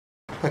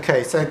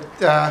Okay, so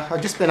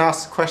I've just been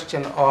asked a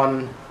question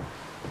on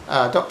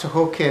Dr.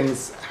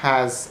 Hawkins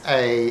has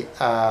a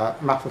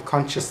map of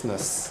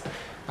consciousness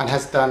and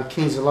has done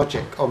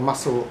kinesiologic or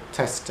muscle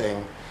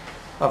testing.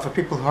 For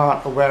people who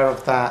aren't aware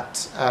of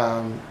that,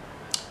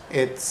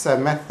 it's a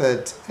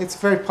method, it's a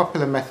very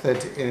popular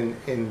method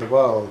in the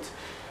world.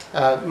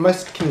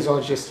 Most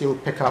kinesiologists you'll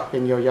pick up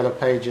in your yellow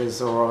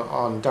pages or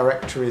on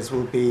directories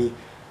will be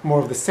more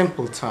of the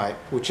simple type,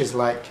 which is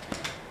like,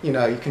 you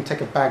know, you can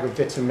take a bag of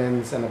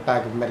vitamins and a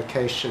bag of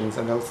medications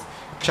and they'll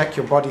check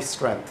your body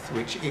strength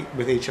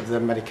with each of the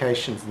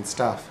medications and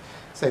stuff.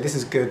 Say this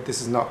is good,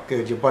 this is not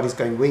good, your body's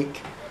going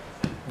weak.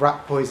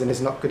 Rat poison is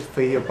not good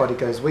for you, your body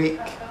goes weak,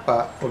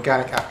 but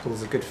organic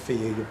apples are good for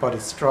you, your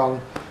body's strong.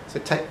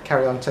 So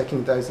carry on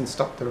taking those and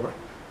stop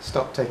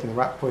taking the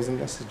rat poison.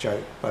 That's a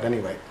joke, but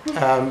anyway.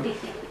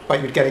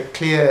 But you'd get a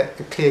clear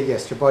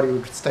yes, your body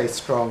would stay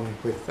strong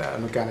with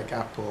an organic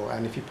apple,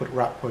 and if you put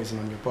rat poison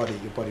on your body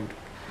would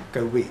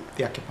go weak.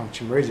 The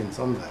acupuncture meridian's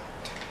on there.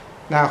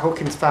 Now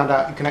Hawkins found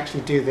out you can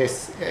actually do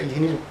this, you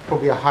need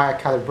probably a higher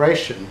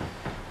calibration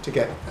to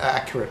get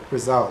accurate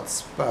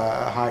results,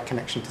 a higher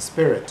connection to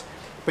spirit.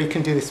 But you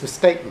can do this with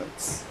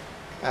statements,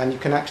 and you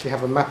can actually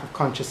have a map of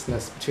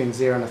consciousness between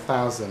 0 and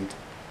 1,000.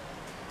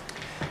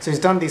 So he's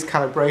done these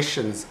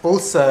calibrations.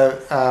 Also,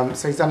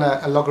 so he's done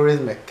a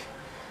logarithmic,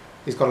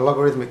 he's got a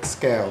logarithmic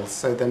scale,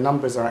 so the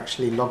numbers are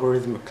actually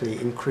logarithmically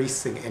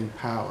increasing in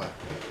power.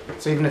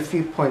 So even a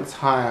few points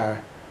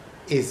higher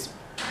is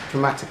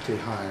dramatically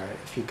higher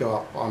if you go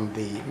up on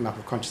the map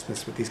of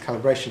consciousness with these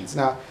calibrations.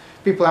 Now,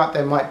 people out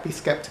there might be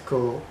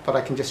skeptical, but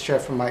I can just share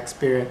from my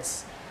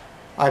experience.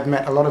 I've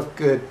met a lot of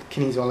good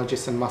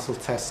kinesiologists and muscle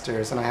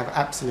testers, and I have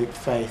absolute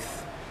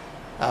faith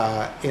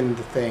in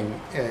the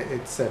thing.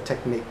 It's a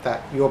technique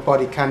that your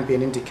body can be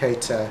an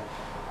indicator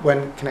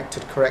when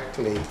connected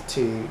correctly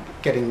to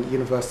getting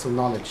universal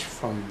knowledge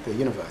from the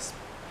universe.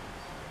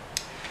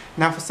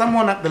 Now, for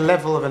someone at the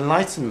level of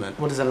enlightenment,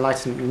 what does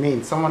enlightenment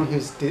mean? Someone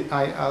who's,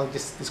 I'll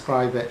just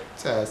describe it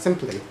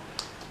simply,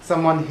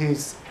 someone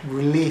who's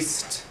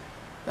released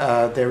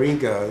their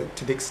ego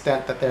to the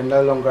extent that they're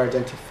no longer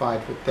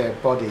identified with their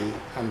body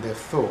and their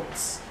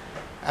thoughts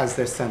as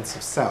their sense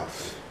of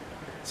self.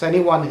 So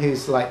anyone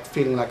who's like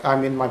feeling like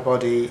I'm in my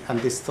body and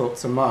these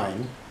thoughts are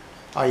mine,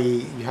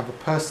 i.e. you have a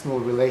personal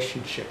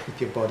relationship with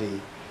your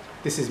body.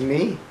 This is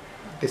me,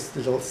 this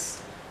little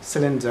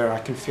cylinder, I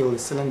can feel the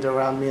cylinder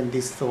around me, and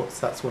these thoughts,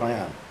 that's what I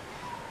am.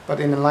 But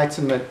in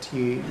enlightenment,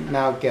 you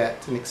now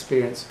get an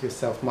experience of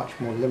yourself much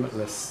more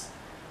limitless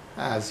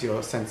as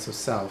your sense of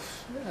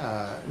self,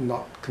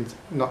 not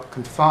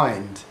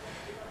confined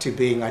to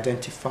being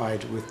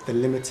identified with the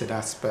limited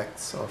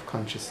aspects of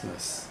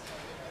consciousness.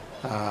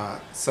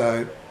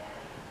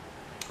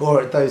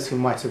 Or those who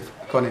might have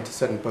gone into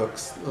certain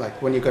books,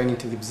 like when you're going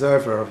into the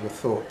observer of your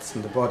thoughts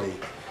and the body,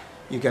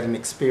 you get an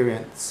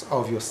experience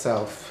of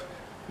yourself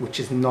which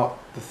is not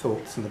the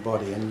thoughts and the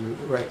body,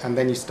 and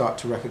then you start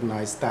to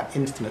recognize that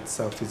infinite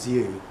self is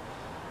you,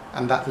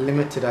 and that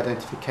limited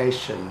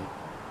identification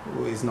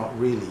is not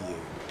really you,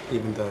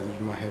 even though you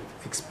might have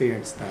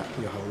experienced that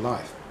your whole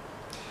life.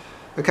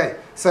 Okay,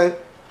 so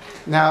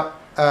now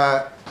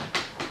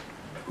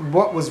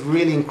what was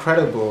really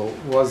incredible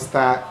was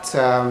that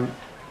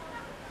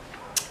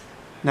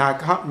now I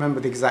can't remember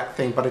the exact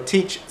thing, but I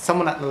teach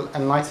someone at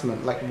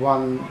enlightenment,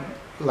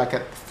 like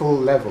at full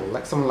level,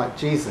 like someone like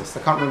Jesus.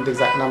 I can't remember the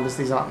exact numbers,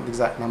 these aren't the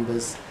exact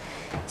numbers.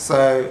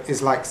 So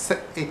it's like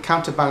it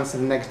counterbalances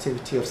the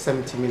negativity of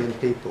 70 million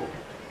people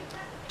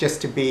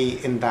just to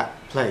be in that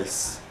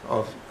place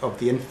of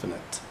the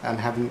infinite and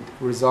having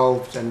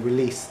resolved and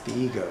released the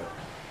ego.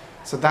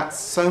 So that's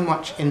so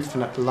much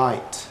infinite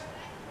light.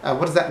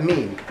 What does that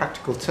mean in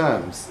practical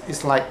terms?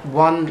 It's like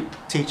one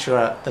teacher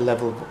at the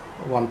level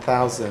of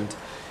 1,000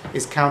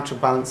 is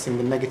counterbalancing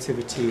the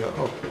negativity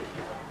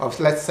of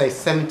let's say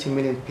 70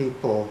 million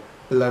people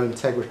below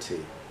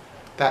integrity.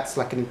 That's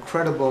like an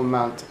incredible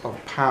amount of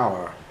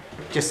power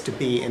just to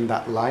be in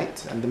that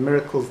light, and the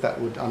miracles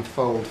that would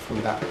unfold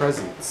from that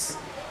presence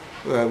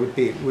would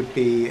be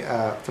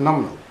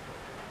phenomenal.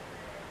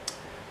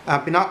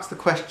 I've been asked the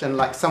question,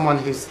 like someone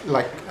who's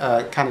like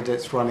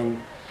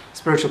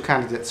spiritual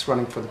candidates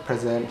running for the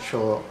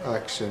presidential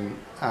election,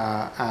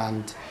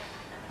 and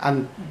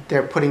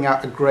they're putting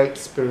out a great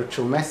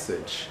spiritual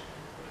message.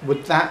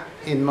 Would that,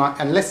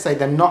 and let's say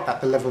they're not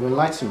at the level of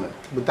enlightenment,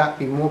 would that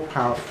be more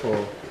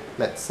powerful,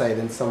 let's say,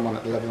 than someone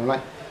at the level of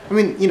enlightenment? I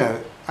mean, you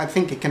know, I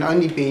think it can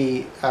only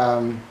be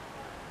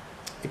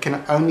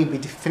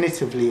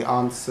definitively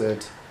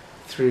answered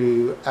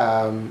through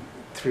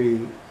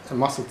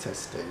muscle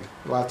testing.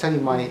 Well, I'll tell you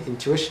my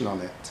intuition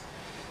on it.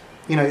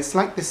 You know, it's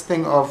like this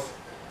thing of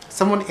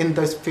someone in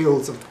those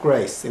fields of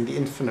grace, in the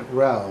infinite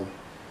realm.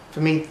 For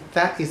me,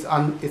 that is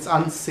it's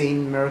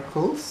unseen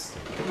miracles.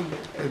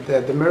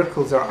 The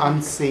miracles are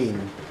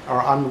unseen,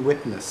 are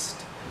unwitnessed.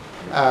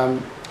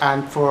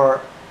 And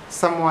for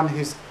someone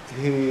who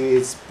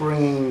is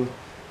bringing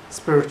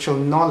spiritual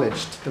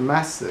knowledge to the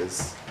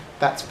masses,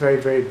 that's very,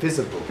 very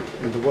visible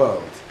in the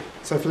world.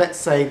 So if, let's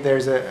say,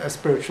 there's a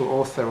spiritual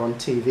author on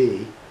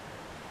TV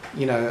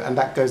you know, and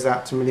that goes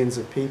out to millions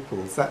of people.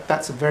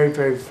 That's a very,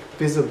 very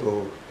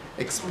visible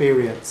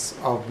experience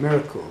of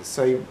miracles.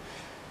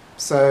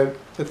 So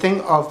the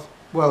thing of,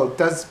 well,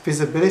 does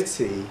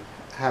visibility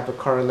have a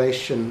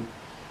correlation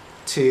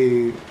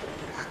to,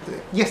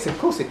 yes, of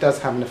course it does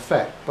have an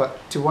effect, but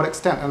to what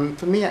extent? And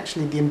for me,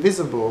 actually, the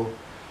invisible,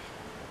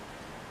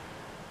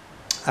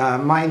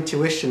 my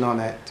intuition on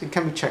it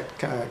can be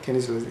checked,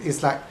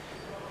 is like,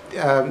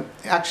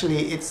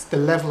 actually it's the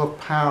level of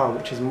power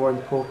which is more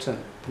important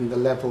than the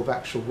level of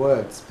actual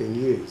words being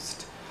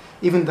used.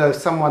 Even though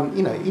someone,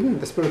 you know, even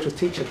the spiritual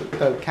teacher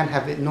though can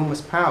have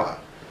enormous power.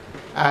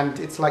 And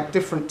it's like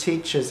different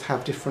teachers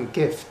have different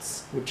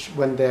gifts, which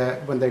when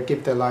they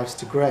give their lives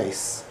to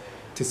grace,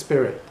 to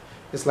spirit,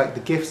 it's like the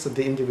gifts of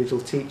the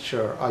individual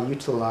teacher are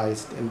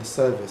utilized in the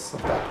service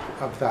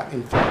of that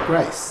infinite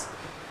grace.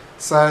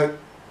 So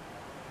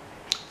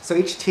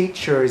each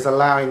teacher is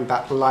allowing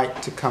that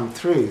light to come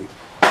through.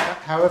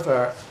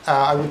 However,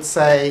 I would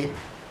say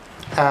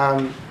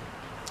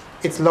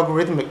it's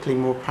logarithmically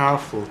more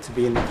powerful to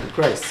be in infinite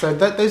grace. So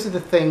those are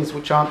the things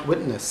which aren't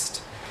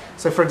witnessed.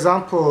 So for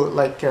example,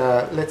 like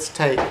let's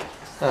take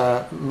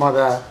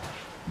Mother,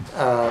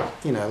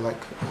 you know,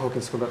 like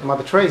Hawkins called it,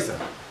 Mother Teresa,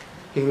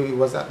 who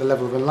was at the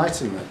level of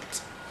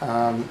enlightenment.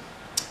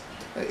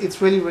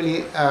 It's really,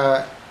 really,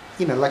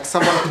 you know, like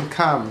someone can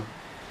come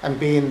and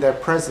be in their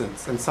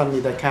presence, and suddenly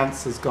their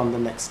cancer's gone the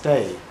next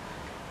day,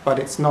 but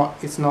it's not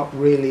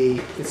really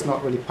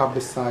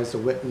publicized or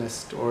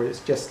witnessed, or it's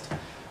just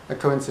a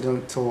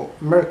coincidental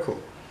miracle.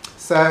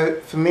 So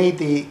for me,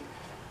 the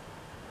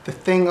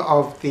thing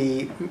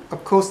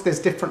of course, there's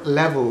different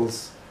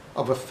levels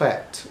of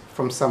effect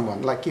from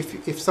someone. Like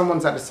if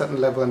someone's at a certain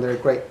level and they're a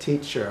great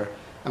teacher,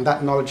 and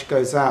that knowledge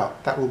goes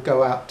out, that will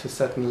go out to a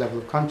certain level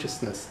of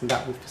consciousness, and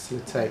that will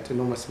facilitate an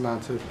enormous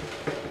amount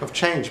of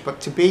change.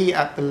 But to be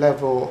at the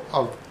level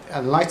of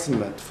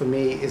enlightenment, for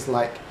me, is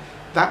like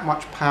that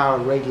much power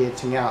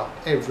radiating out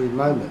every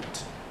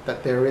moment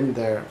that they're in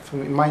there. For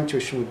me, my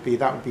intuition would be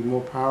that would be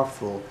more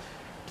powerful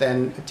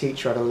than a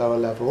teacher at a lower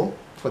level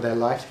for their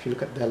life, if you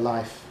look at their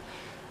life.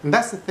 And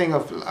that's the thing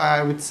of,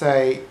 I would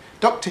say,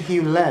 Dr.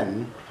 Hugh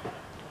Len,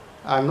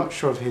 I'm not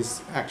sure of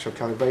his actual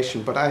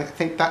calibration, but I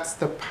think that's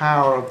the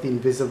power of the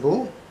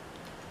invisible,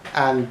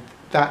 and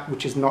that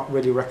which is not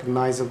really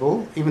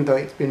recognizable, even though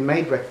it's been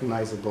made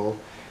recognizable.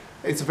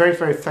 It's a very,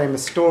 very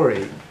famous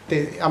story.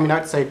 I mean,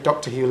 I'd say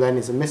Dr. Hugh Len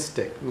is a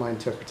mystic, in my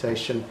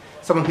interpretation,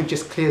 someone who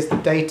just clears the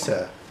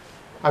data.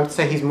 I would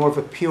say he's more of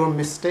a pure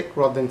mystic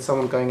rather than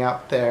someone going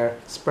out there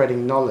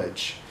spreading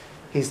knowledge.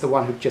 He's the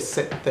one who just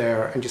sit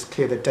there and just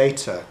clear the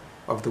data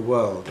of the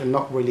world and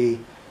not really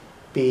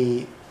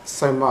be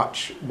so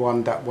much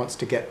one that wants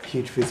to get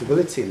huge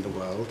visibility in the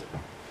world.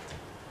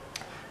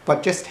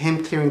 But just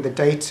him clearing the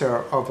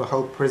data of a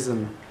whole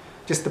prison,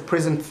 just the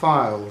prison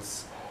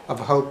files of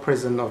a whole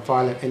prison of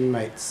violent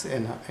inmates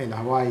in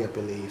Hawaii, I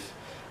believe,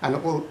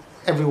 and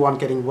everyone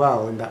getting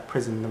well in that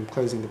prison, them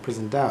closing the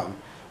prison down,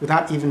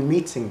 without even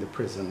meeting the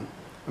prison.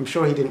 I'm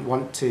sure he didn't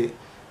want to.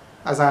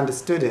 As I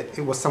understood it,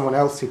 it was someone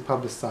else who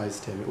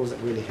publicized him. It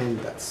wasn't really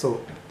him that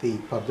sought the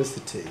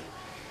publicity.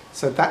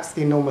 So that's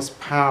the enormous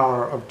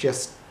power of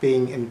just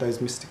being in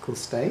those mystical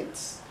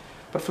states.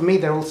 But for me,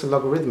 they're also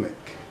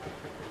logarithmic.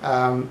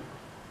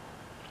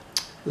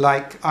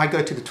 Like, I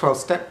go to the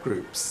 12-step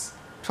groups.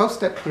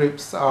 12-step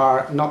groups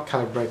are not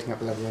calibrating at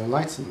the level of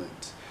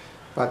enlightenment,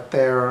 but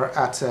they're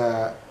at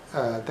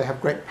they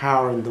have great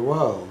power in the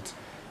world.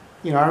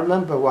 You know, I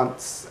remember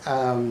once,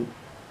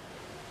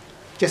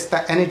 just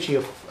that energy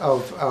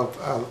of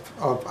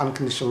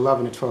unconditional love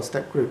in a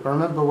 12-step group. I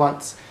remember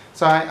once,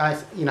 so I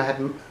you know,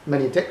 had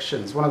many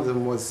addictions. One of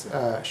them was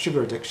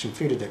sugar addiction,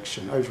 food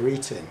addiction,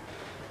 overeating.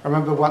 I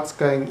remember once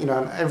going, you know,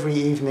 and every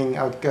evening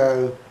I would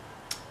go,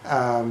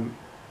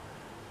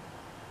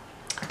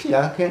 actually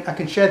I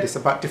can share this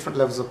about different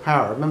levels of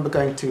power. I remember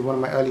going to one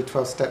of my early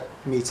 12-step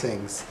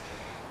meetings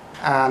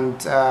and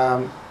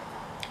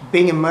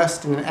being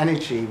immersed in an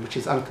energy which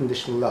is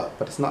unconditional love,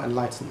 but it's not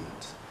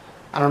enlightenment.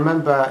 And I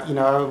remember, you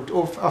know, I would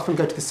often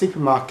go to the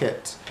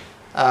supermarket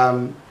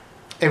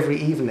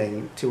every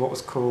evening to what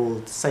was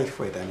called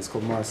Safeway then, it's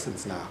called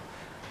Morrison's now,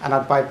 and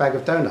I'd buy a bag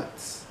of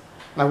donuts.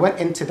 And I went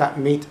into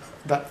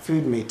that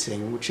food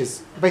meeting, which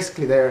is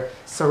basically they're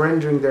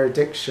surrendering their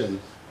addiction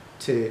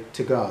to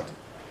God.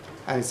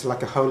 And it's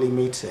like a holy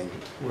meeting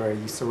where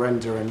you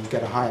surrender and you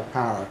get a higher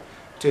power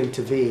to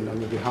intervene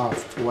on your behalf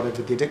for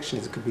whatever the addiction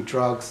is. It could be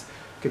drugs,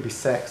 it could be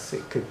sex,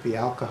 it could be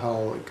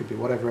alcohol, it could be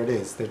whatever it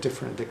is. There are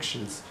different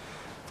addictions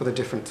for the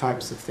different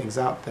types of things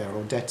out there,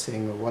 or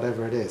debting, or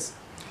whatever it is.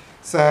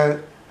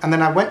 So, and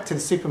then I went to the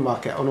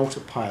supermarket on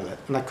autopilot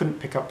and I couldn't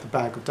pick up the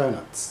bag of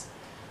donuts.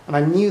 And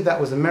I knew that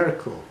was a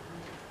miracle.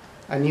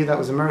 I knew that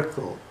was a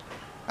miracle.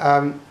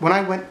 When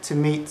I went to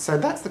meet, so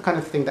that's the kind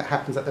of thing that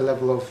happens at the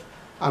level of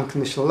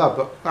unconditional love.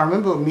 But I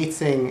remember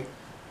meeting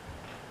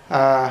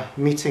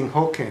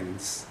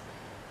Hawkins,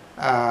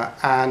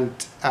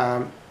 and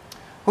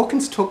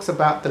Hawkins talks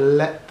about the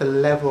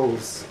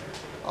levels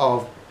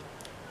of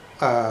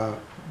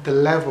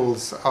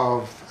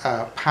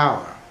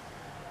power.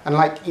 And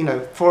like, you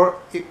know, for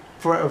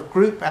a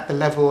group at the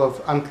level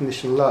of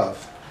unconditional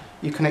love,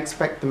 you can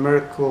expect the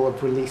miracle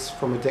of release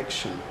from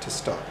addiction to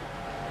stop.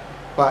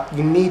 But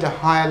you need a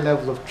higher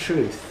level of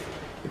truth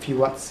if you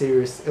want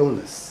serious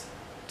illness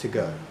to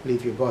go,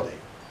 leave your body.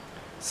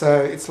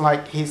 So it's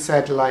like he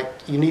said, like,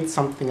 you need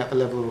something at the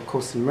level of A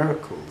Course in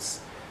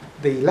Miracles.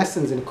 The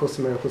lessons in A Course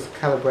in Miracles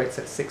calibrates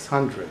at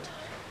 600.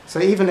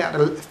 So even at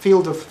a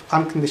field of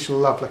unconditional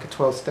love, like a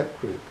 12-step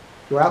group,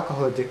 your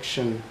alcohol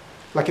addiction,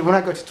 like when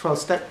I go to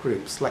 12-step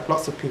groups, like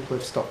lots of people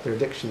have stopped their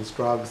addictions,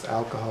 drugs,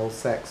 alcohol,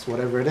 sex,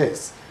 whatever it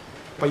is.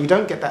 But you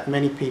don't get that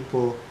many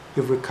people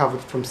who've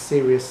recovered from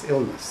serious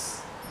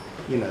illness.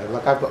 You know,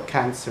 like I've got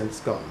cancer and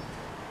it's gone.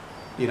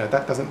 You know,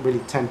 that doesn't really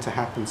tend to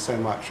happen so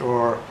much.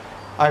 Or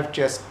I've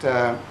just,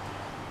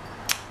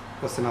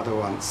 what's another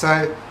one?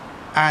 So,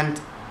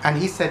 and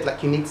he said,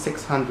 like, you need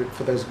 600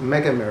 for those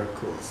mega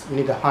miracles. You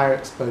need a higher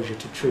exposure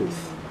to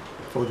truth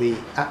for the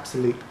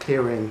absolute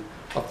clearing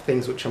of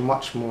things which are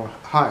much more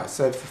higher.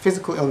 So for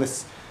physical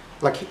illness,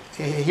 like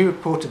he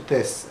reported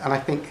this, and I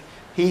think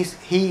he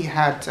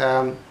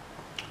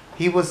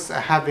was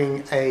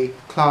having a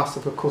class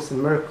of A Course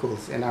in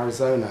Miracles in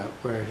Arizona,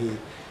 where he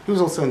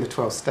was also in the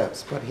 12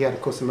 steps, but he had A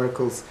Course in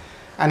Miracles,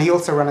 and he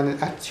also ran an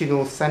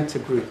attitudinal center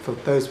group for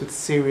those with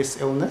serious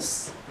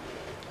illness,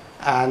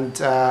 and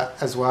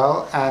as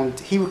well, and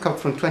he recovered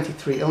from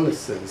 23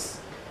 illnesses,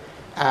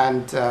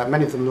 and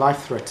many of them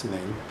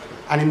life-threatening.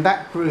 And in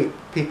that group,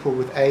 people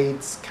with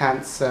AIDS,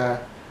 cancer,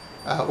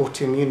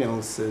 autoimmune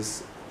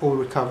illnesses all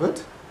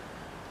recovered,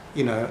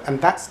 you know, and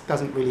that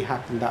doesn't really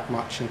happen that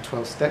much in a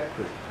 12-step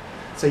group.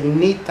 So you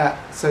need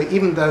that. So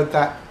even though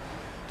that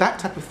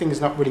type of thing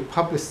is not really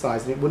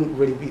publicized, and it wouldn't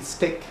really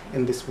stick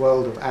in this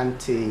world of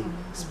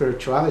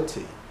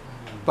anti-spirituality.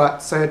 But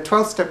so a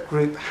 12-step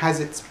group has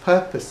its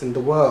purpose in the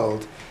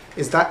world,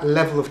 is that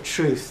level of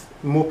truth,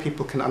 more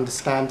people can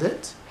understand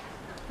it.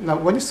 Now,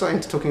 when you start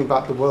into talking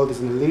about the world as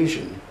an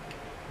illusion,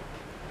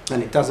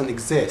 and it doesn't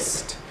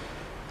exist,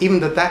 even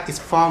though that is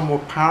far more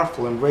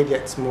powerful and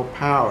radiates more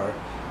power,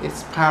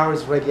 its power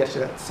is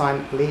radiated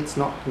silently, it's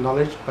not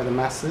acknowledged by the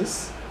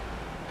masses.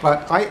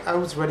 But I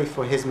was ready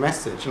for his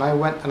message, and I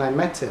went and I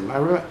met him. I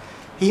remember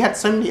he had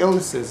so many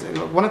illnesses.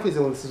 One of his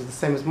illnesses was the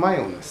same as my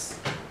illness.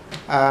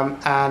 When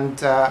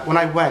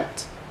I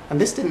went, and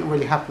this didn't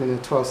really happen in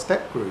a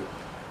 12-step group,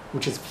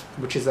 which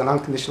is an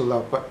unconditional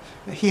love, but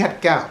he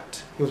had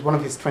gout. It was one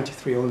of his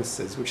 23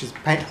 illnesses, which is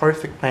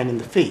horrific pain in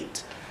the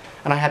feet.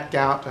 And I had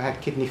gout, I had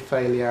kidney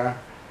failure,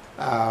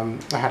 I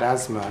had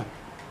asthma.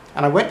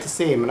 And I went to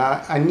see him, and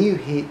I knew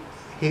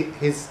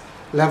his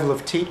level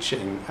of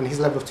teaching, and his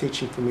level of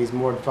teaching for me is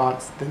more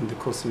advanced than the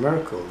Course in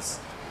Miracles,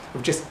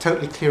 of just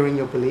totally clearing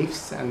your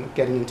beliefs and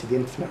getting into the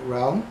infinite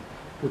realm,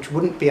 which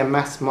wouldn't be a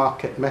mass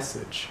market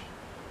message.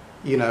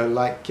 You know,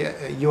 like,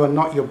 you are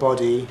not your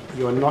body,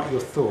 you are not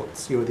your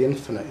thoughts, you are the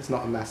infinite. It's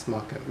not a mass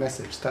market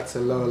message. That's a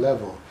lower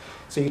level.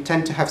 So you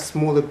tend to have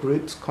smaller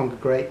groups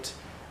congregate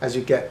as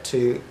you get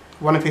to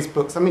one of his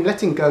books. I mean,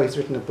 Letting Go, he's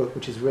written a book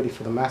which is really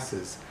for the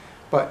masses.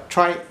 But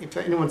if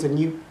anyone's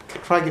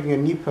try giving a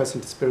new person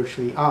to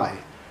spiritually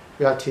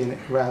reality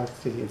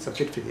and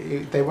subjectivity.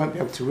 They won't be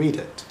able to read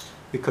it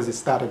because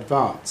it's that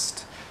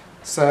advanced.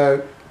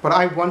 So, but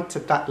I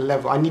wanted that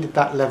level. I needed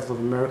that level of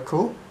a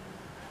miracle.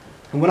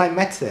 And when I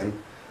met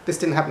him, this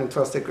didn't happen in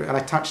 12-step group, and I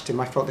touched him,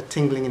 I felt the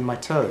tingling in my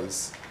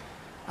toes.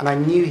 And I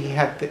knew he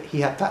had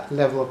that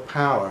level of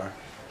power.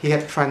 He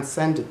had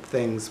transcended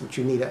things which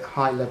you need at a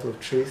high level of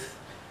truth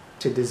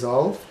to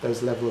dissolve,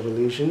 those level of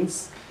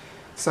illusions.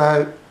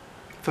 So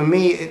for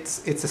me,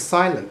 it's a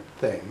silent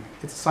thing.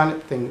 It's a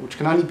silent thing which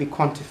can only be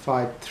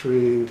quantified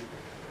through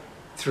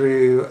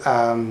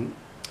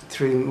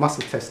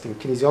muscle testing,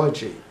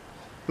 kinesiology.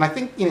 And I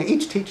think, you know,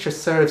 each teacher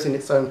serves in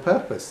its own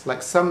purpose.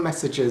 Like, some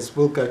messages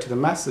will go to the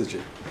masses,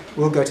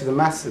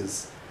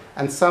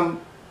 and some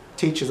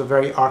teachers are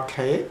very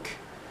archaic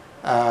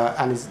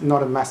and is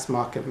not a mass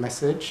market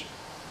message.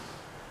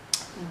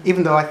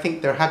 Even though I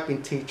think there have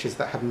been teachers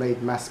that have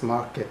made mass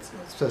market,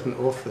 certain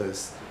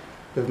authors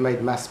who have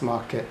made mass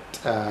market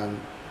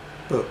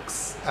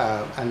books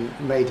and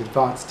made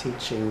advanced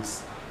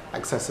teachings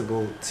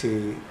accessible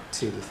to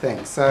the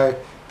thing. So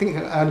I think it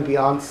can only be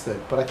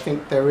answered, but I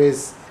think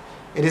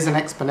it is an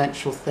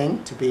exponential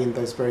thing to be in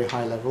those very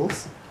high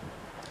levels.